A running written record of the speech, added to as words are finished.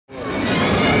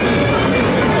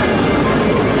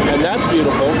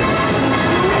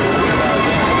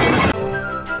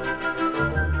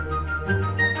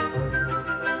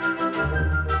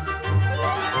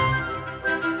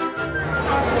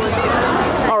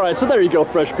right, so there you go,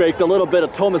 Fresh Baked. A little bit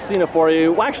of Tomasina for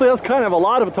you. Well, actually, that's kind of a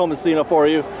lot of Tomasina for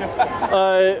you.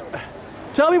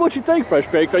 Tell me what you think, Fresh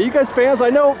Baked. Are you guys fans? I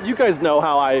know you guys know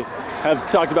how I have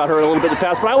talked about her a little bit in the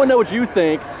past, but I want to know what you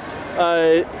think.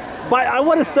 But I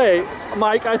want to say,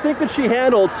 Mike, I think that she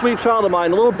handled Sweet Child of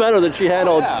Mine a little better than she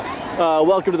handled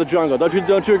Welcome to the Jungle. Don't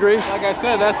you agree? Like I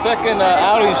said, that second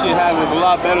outing she had was a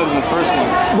lot better than the first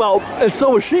one. Well, and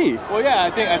so was she. Well, yeah,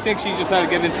 I think she just had to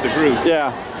get into the groove.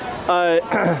 Yeah.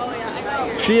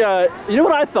 You know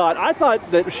what I thought? I thought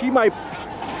that she might,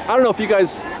 I don't know if you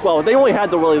guys, well, they only had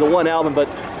the one album, but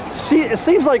it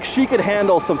seems like she could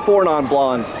handle some 4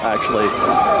 non-blondes, actually.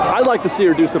 I'd like to see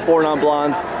her do some 4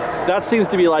 non-blondes. That seems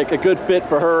to be like a good fit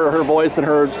for her voice and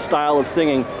her style of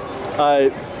singing.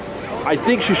 I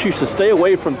think she should stay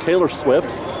away from Taylor Swift.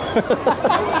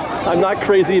 I'm not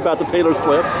crazy about the Taylor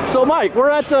Swift. So Mike,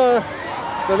 we're at the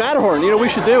Matterhorn. You know, we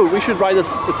should ride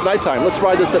this, it's nighttime. Let's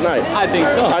ride this at night. I think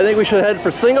so. I think we should head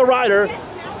for single rider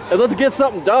and let's get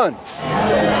something done.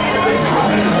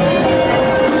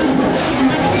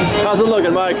 How's it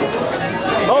looking, Mike?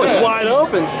 Oh, it's wide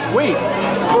open. Sweet.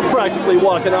 We're practically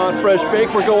walking on Fresh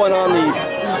Bake. We're going on the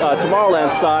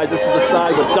Tomorrowland side. This is the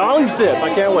side with Dolly's Dip.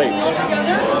 I can't wait.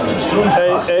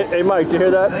 Hey, Mike, do you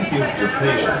hear that?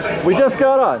 We just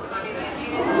got on.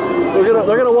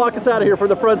 They're gonna walk us out of here from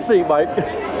the front seat, Mike.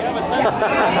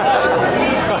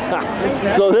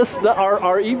 So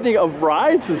our evening of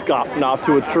rides has gotten off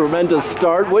to a tremendous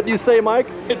start. What do you say, Mike?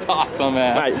 It's awesome,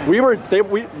 man. Right,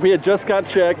 we had just got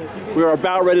checked. We were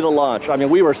about ready to launch. I mean,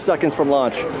 we were seconds from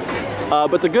launch.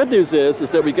 But the good news is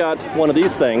that we got one of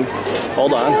these things.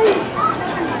 Hold on.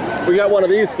 We got one of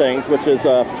these things, which is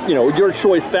you know, your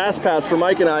choice fast pass for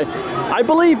Mike and I. I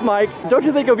believe, Mike, don't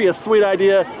you think it would be a sweet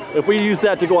idea if we use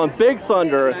that to go on Big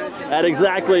Thunder at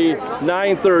exactly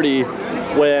 9:30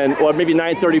 or maybe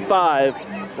 9:35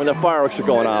 when the fireworks are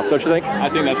going off? Don't you think? I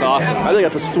think that's awesome. I think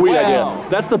that's a sweet idea.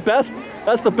 That's the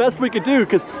best we could do,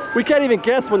 because we can't even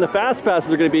guess when the fast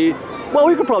passes are going to be. Well,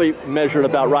 we could probably measure it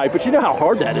about right, but you know how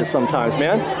hard that is sometimes,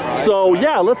 man. So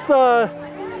yeah, let's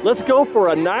go for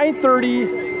a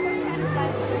 9:30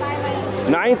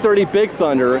 Big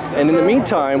Thunder, and in the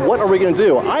meantime, what are we going to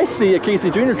do? I see a Casey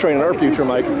Jr. train in our future,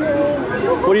 Mike.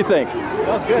 What do you think?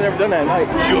 Sounds good. Never done that at night.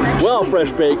 Well,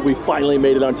 Fresh Bake, we finally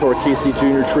made it onto our Casey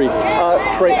Jr. tree.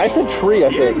 Train. I said tree, I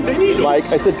think. Mike,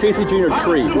 I said Casey Jr.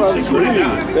 tree. Well,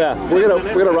 yeah, we're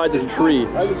gonna ride this tree.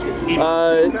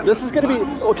 This is gonna be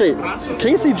okay.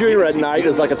 Casey Jr. at night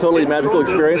is like a totally magical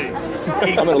experience.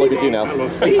 I'm gonna look at you now.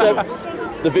 Except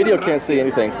the video can't see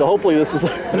anything, so hopefully this is.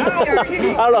 I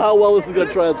don't know how well this is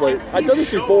gonna translate. I've done this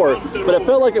before, but it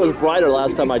felt like it was brighter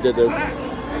last time I did this.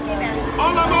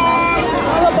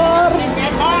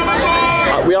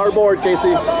 We are aboard,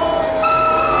 Casey.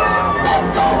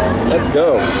 Let's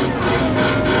go.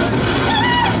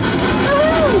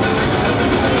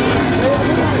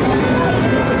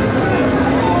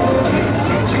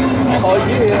 Oh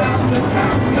yeah.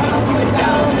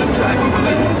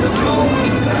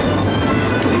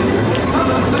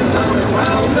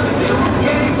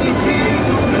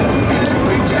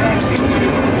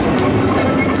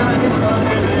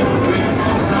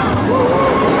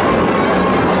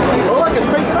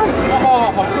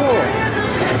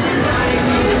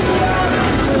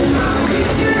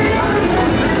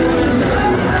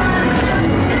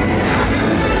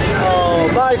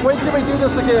 Mike, when can we do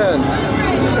this again?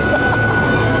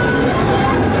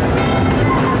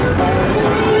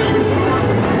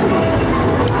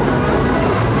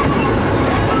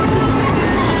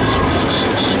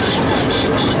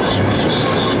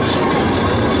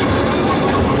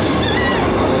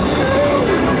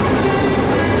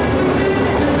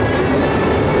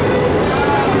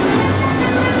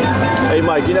 Hey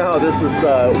Mike, you know how this is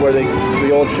where the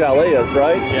old chalet is,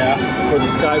 right? Yeah. For the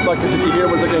sky buckets. Did you hear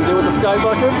what they're going to do with the sky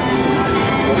buckets?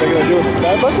 What they're going to do with the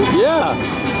sky buckets? Yeah.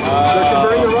 They're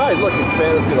converting the ride. Look, it's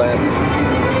Fantasyland.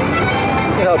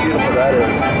 Look at how beautiful that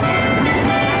is.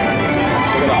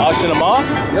 They're going to auction them off?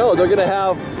 No, they're going to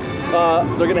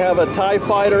have a TIE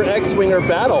Fighter X-Winger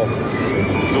battle.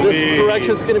 Sweet. This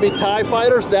direction's going to be TIE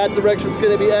Fighters, that direction's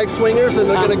going to be X-Wingers, and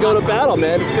they're going to go to battle,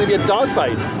 man. It's going to be a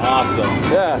dogfight. Awesome.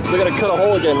 Yeah, they're going to cut a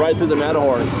hole again right through the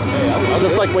Matterhorn. Hey,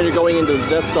 just like when you're going into the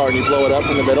Death Star and you blow it up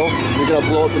in the middle, you're going to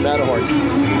blow up the Matterhorn.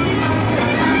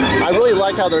 I really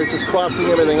like how they're just crossing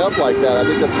everything up like that. I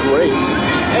think that's great.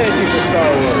 Anything for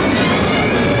Star Wars.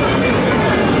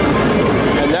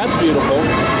 And that's beautiful.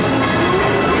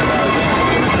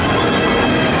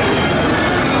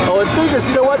 Oh, it figures,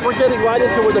 you know what? We're getting right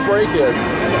into where the break is.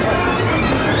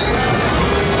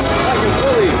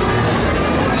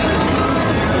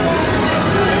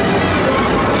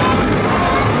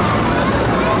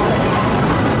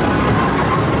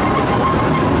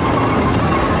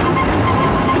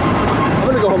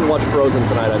 Frozen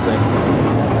tonight, I think.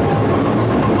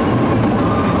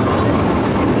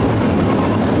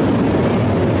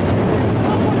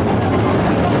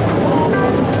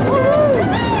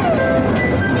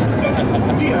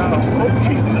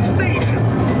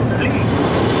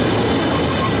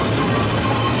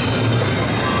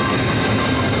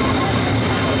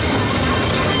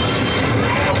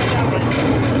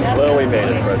 Well, we made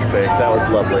it, Fresh Baked. That was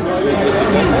lovely.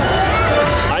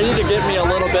 I need to get me a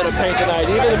little bit of paint tonight,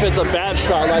 even if it's a bad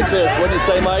shot like this. Wouldn't you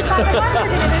say, Mike?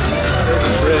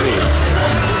 Pretty.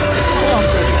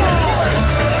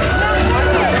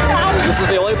 This is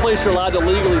the only place you're allowed to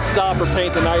legally stop or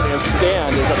paint tonight and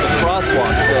stand is at the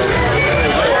crosswalk. So,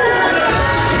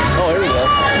 oh, here we go.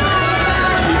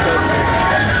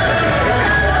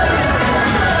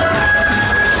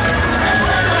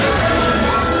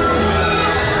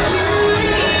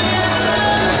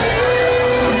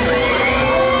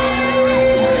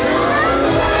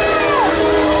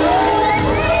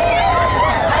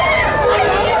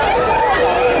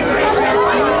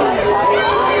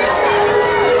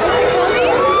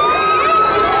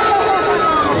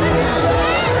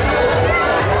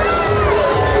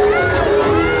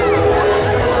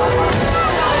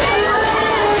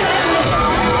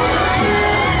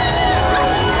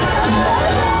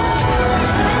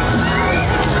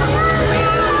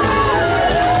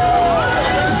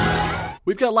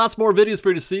 We've got lots more videos for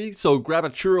you to see, so grab a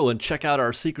churro and check out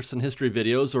our Secrets in History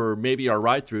videos, or maybe our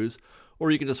ride-throughs,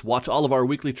 or you can just watch all of our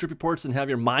weekly trip reports and have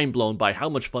your mind blown by how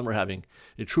much fun we're having.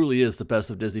 It truly is the best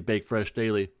of Disney Baked Fresh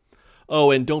Daily. Oh,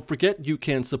 and don't forget, you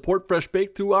can support Fresh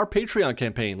Baked through our Patreon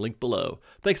campaign, link below.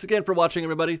 Thanks again for watching,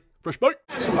 everybody. Fresh Baked!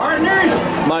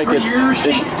 Mike, it's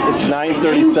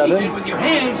 9:37,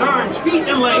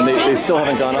 and they still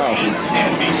haven't gone off.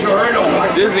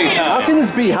 It's Disney time. How can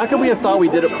this be? How can we have thought we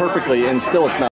did it perfectly and still it's not?